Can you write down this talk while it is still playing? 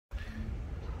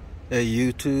Hey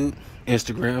YouTube,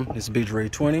 Instagram, it's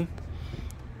Billet20.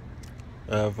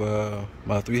 I have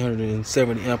my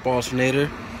 370 amp alternator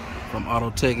from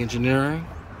Autotech Engineering.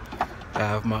 I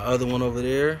have my other one over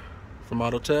there from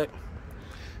Autotech.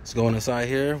 It's going inside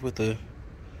here with the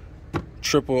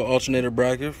triple alternator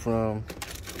bracket from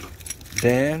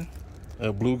Dan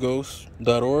at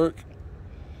blueghost.org.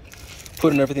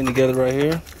 Putting everything together right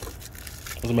here.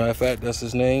 As a matter of fact, that's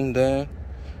his name, Dan.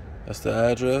 That's the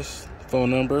address, phone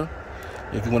number.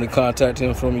 If you want to contact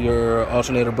him from your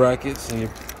alternator brackets, and it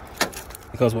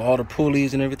comes with all the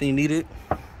pulleys and everything needed.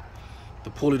 The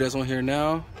pulley that's on here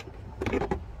now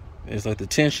is like the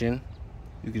tension.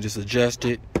 You can just adjust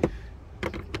it.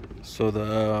 So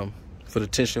the for the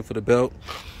tension for the belt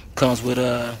comes with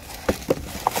the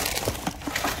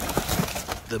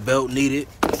belt needed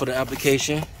for the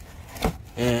application,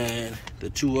 and the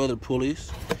two other pulleys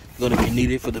going to be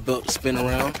needed for the belt to spin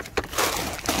around.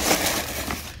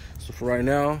 So for right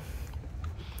now,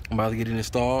 I'm about to get it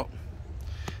installed.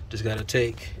 Just got to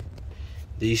take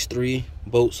these three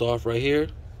bolts off right here.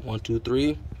 1, 2,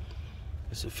 3.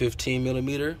 It's a 15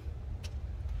 millimeter.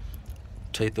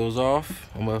 Take those off.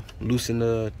 I'm gonna loosen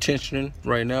the tension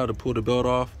right now to pull the belt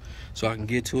off so I can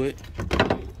get to it.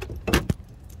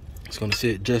 It's gonna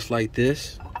sit just like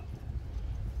this,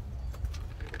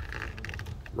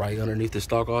 right underneath the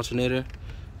stock alternator,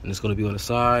 and it's gonna be on the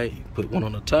side. You put one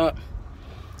on the top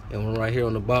and one right here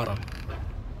on the bottom.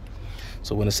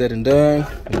 So when it's said and done,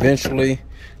 eventually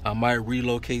I might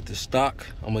relocate the stock.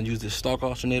 I'm gonna use this stock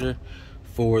alternator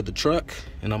for the truck,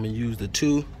 and I'm gonna use the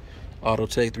two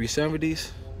Autotech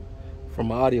 370s for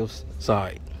my audio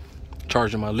side,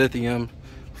 charging my lithium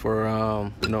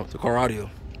for the car audio.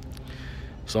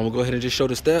 So I'm gonna go ahead and just show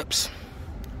the steps.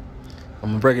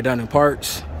 I'm gonna break it down in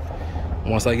parts.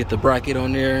 Once I get the bracket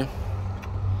on there,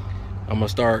 I'm gonna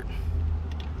start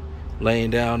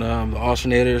laying down the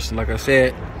alternators. And like I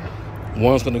said,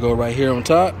 one's gonna go right here on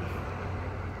top,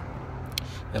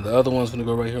 and the other one's gonna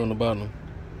go right here on the bottom.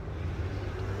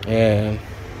 And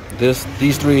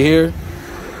these three here,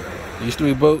 these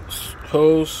three bolts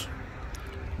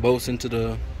into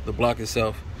the block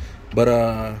itself. But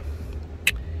I'm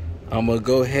gonna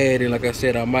go ahead and, like I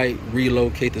said, I might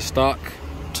relocate the stock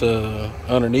to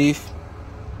underneath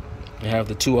and have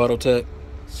the two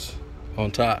Autotechs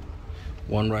on top,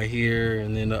 one right here,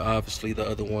 and then obviously the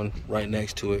other one right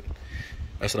next to it.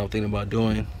 That's what I'm thinking about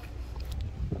doing.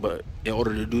 But in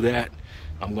order to do that,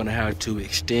 I'm gonna have to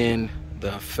extend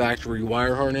the factory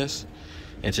wire harness,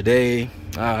 and today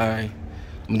I'm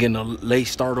getting a late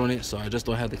start on it, so I just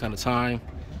don't have the kind of time.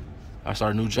 I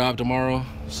start a new job tomorrow,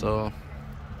 so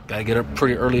gotta get up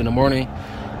pretty early in the morning.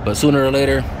 But sooner or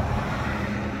later,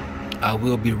 I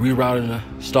will be rerouting the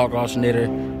stock alternator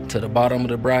to the bottom of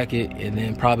the bracket, and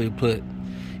then probably put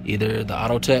either the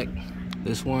Autotech,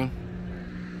 this one,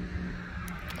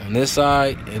 on this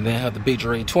side, and then have the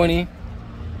Billet20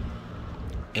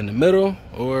 in the middle,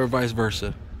 or vice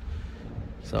versa.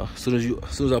 So as soon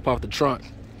as I pop the trunk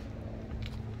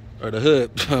or the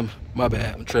hood, my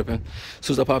bad, I'm tripping. As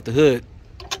soon as I pop the hood,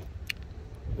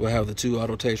 we'll have the two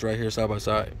Autotechs right here side by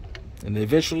side. And then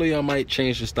eventually I might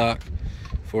change the stock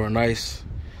for another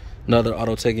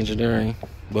Autotech Engineering.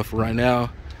 But for right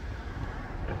now,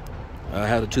 I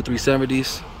have the two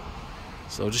 370s.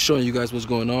 So just showing you guys what's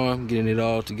going on, getting it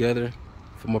all together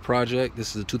for my project.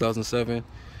 This is a 2007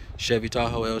 Chevy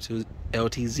Tahoe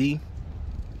LTZ.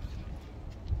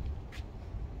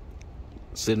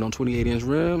 Sitting on 28-inch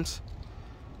rims.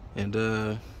 And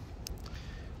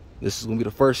this is gonna be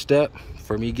the first step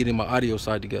for me getting my audio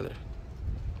side together.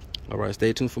 All right,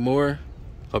 stay tuned for more.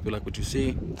 Hope you like what you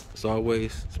see. As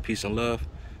always, it's peace and love.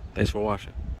 Thanks for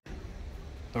watching.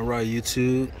 All right,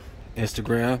 YouTube,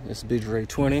 Instagram, it's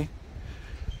Billet20.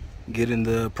 Getting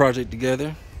the project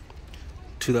together.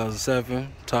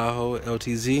 2007 Tahoe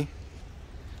LTZ.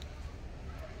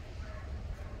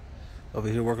 Over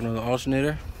here working on the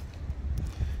alternator.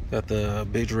 Got the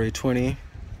Billet20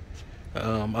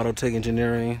 Autotech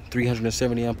Engineering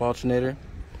 370 amp alternator,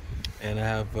 and I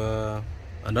have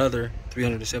another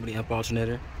 370 amp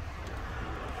alternator.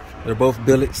 They're both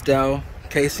billet style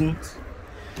casings,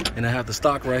 and I have the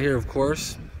stock right here. Of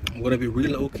course, I'm going to be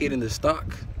relocating the stock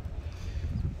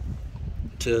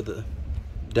to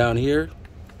down here,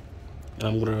 and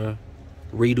I'm going to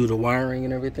redo the wiring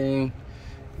and everything,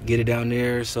 get it down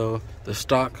there. So the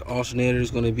stock alternator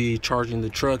is going to be charging the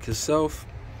truck itself,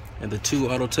 and the two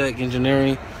Autotech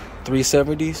Engineering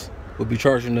 370s will be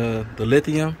charging the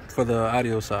lithium for the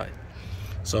audio side.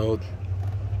 So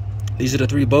these are the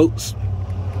three bolts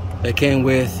that came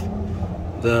with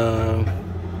the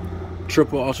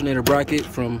triple alternator bracket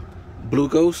from Blue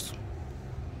Ghost.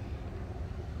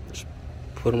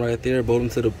 Put them right there.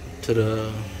 Bolt them to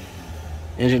the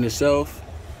engine itself.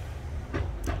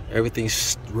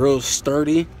 Everything's real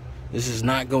sturdy. This is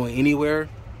not going anywhere.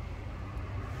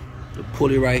 The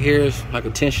pulley right here is like a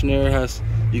tensioner.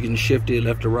 You can shift it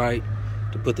left to right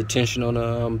to put the tension on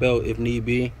the belt if need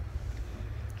be.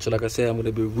 So like I said, I'm going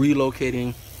to be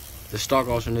relocating the stock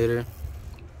alternator,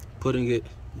 putting it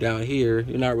down here.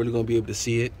 You're not really going to be able to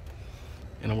see it.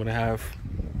 And I'm going to have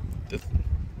the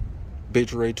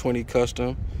Billet 20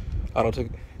 custom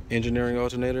Autotech engineering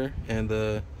alternator and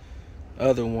the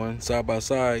other one side by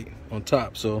side on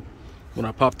top. So when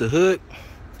I pop the hood,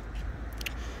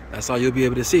 that's all you'll be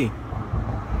able to see.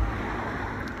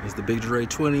 It's the Billet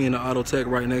 20 and the Autotech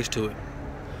right next to it.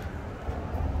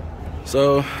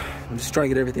 So I'm just trying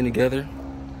to get everything together.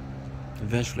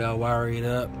 Eventually I'll wire it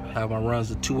up, have my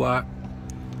runs of 2-aught.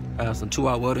 I have some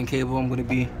 2-aught welding cable I'm going to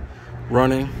be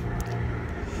running.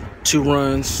 2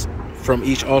 runs from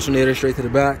each alternator straight to the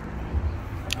back.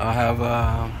 I'll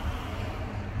have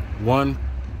 1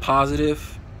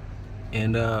 positive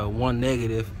and 1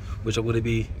 negative, which are going to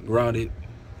be grounded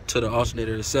to the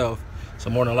alternator itself.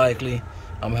 So more than likely,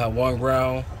 I'm going to have 1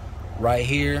 ground right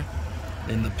here,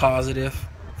 and the positive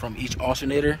from each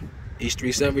alternator, each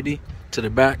 370, to the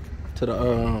back, to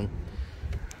the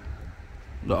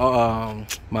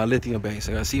my lithium banks.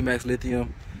 I got C-Max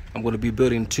lithium. I'm going to be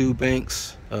building 2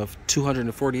 banks of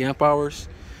 240 amp hours.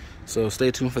 So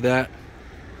stay tuned for that.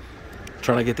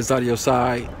 Trying to get this audio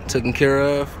side taken care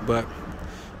of, but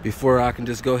before I can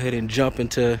just go ahead and jump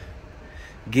into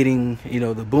getting,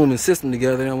 the booming system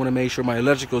together, I want to make sure my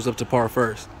electrical is up to par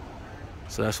first.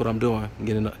 So that's what I'm doing. I'm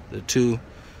getting the 2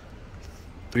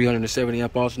 370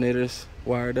 amp alternators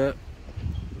wired up.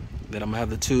 Then I'm gonna have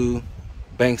the 2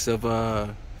 banks of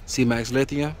C-Max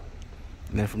lithium,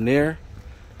 and then from there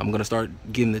I'm gonna start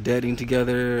getting the deading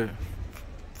together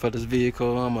for this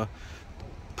vehicle. I'm gonna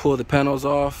pull the panels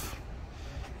off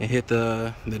and hit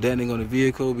the deadening on the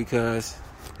vehicle because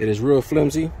it is real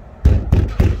flimsy.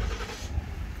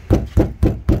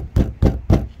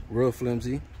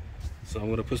 So I'm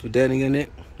gonna put some deadening in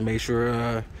it, make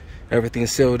sure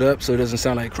everything's sealed up so it doesn't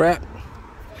sound like crap.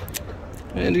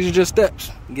 And these are just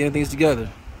steps, getting things together.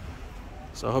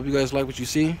 So I hope you guys like what you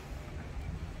see.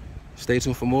 Stay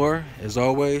tuned for more. As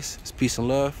always, it's peace and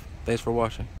love. Thanks for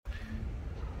watching.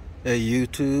 Hey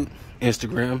YouTube,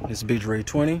 Instagram, it's Billet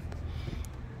 20.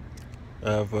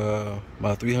 I have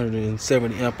my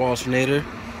 370 amp alternator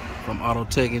from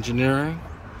Autotech Engineering.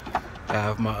 I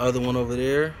have my other one over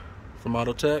there from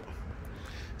Autotech.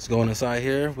 It's going inside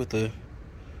here with the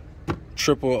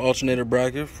triple alternator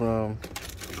bracket from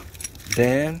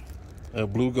Dan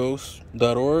at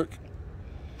blueghost.org.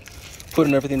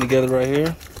 Putting everything together right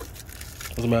here.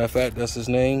 As a matter of fact, that's his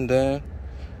name, Dan.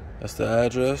 That's the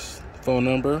address, phone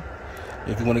number.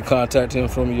 If you want to contact him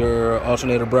from your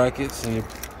alternator brackets, and it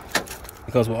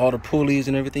comes with all the pulleys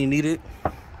and everything needed.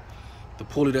 The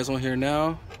pulley that's on here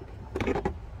now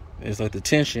is like the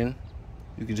tension.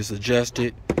 You can just adjust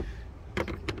it.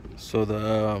 So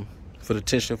the for the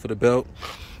tension for the belt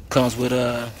comes with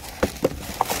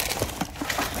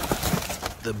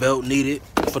the belt needed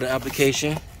for the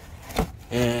application,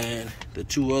 and the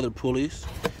 2 other pulleys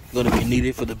going to be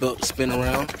needed for the belt to spin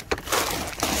around.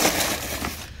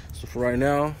 So for right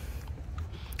now,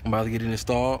 I'm about to get it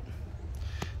installed.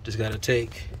 Just got to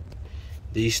take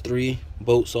these 3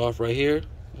 bolts off right here.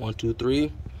 1, 2,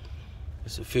 3.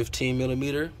 It's a 15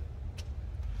 millimeter.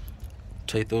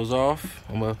 Take those off.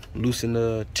 I'm gonna loosen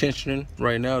the tension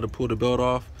right now to pull the belt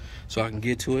off so I can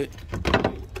get to it.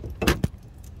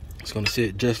 It's gonna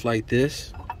sit just like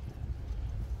this,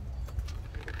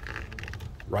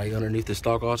 right underneath the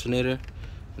stock alternator,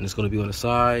 and it's gonna be on the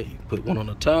side. Put one on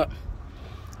the top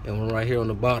and one right here on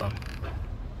the bottom.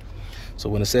 So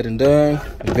when it's said and done,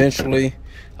 eventually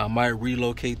I might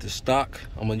relocate the stock.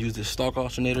 I'm gonna use the stock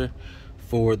alternator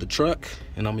for the truck,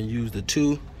 and I'm gonna use the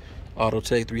 2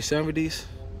 Autotech 370s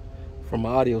for my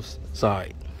audio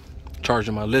side,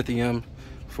 charging my lithium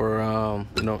for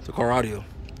the car audio.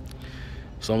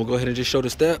 So I'm gonna go ahead and just show the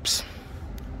steps.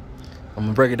 I'm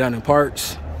gonna break it down in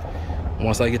parts.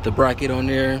 Once I get the bracket on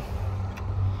there,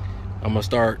 I'm gonna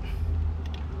start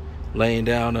laying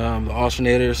down the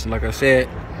alternators. Like I said,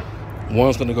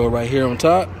 one's gonna go right here on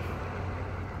top,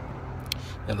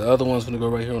 and the other one's gonna go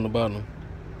right here on the bottom.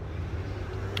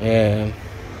 And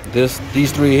these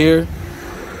 3 here,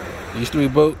 these 3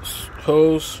 bolts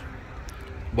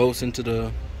into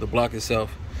the block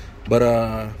itself. But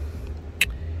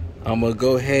I'm gonna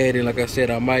go ahead and, like I said,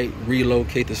 I might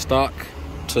relocate the stock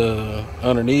to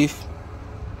underneath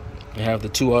and have the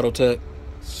 2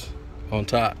 Autotechs on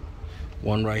top.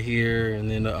 one right here, and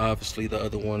then obviously the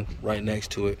other one right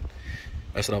next to it.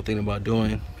 That's what I'm thinking about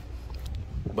doing.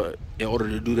 But in order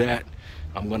to do that,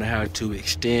 I'm gonna have to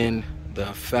extend the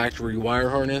factory wire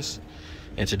harness.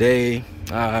 And today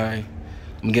I'm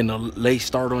getting a late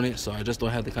start on it, so I just don't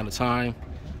have the kind of time.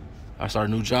 I start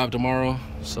a new job tomorrow,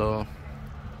 so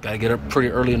gotta get up pretty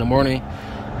early in the morning.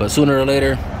 But sooner or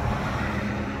later,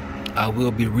 I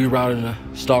will be rerouting the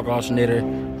stock alternator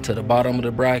to the bottom of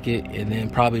the bracket, and then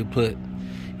probably put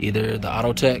either the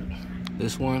Autotech,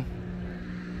 this one,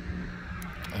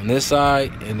 on this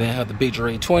side, and then have the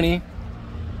Billet 20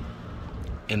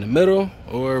 in the middle,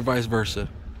 or vice versa.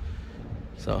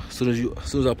 So as soon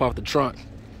as I pop the trunk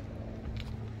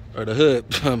or the hood,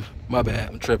 my bad,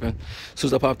 I'm tripping. As soon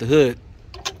as I pop the hood,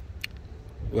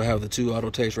 we'll have the two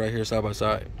Autotechs right here side by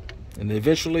side. And then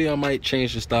eventually I might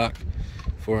change the stock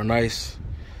for another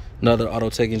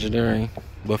Autotech engineering.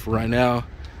 But for right now,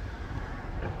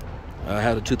 I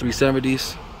have the two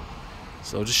 370s.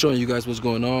 So just showing you guys what's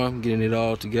going on, getting it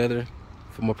all together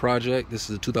for my project. This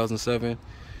is a 2007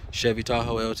 Chevy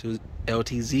Tahoe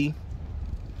LTZ.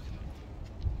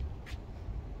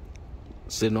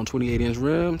 Sitting on 28-inch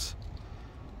rims.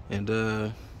 And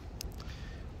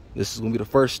this is gonna be the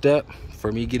first step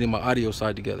for me getting my audio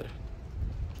side together.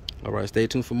 All right, stay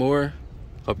tuned for more.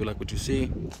 Hope you like what you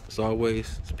see. As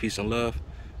always, it's peace and love.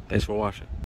 Thanks for watching.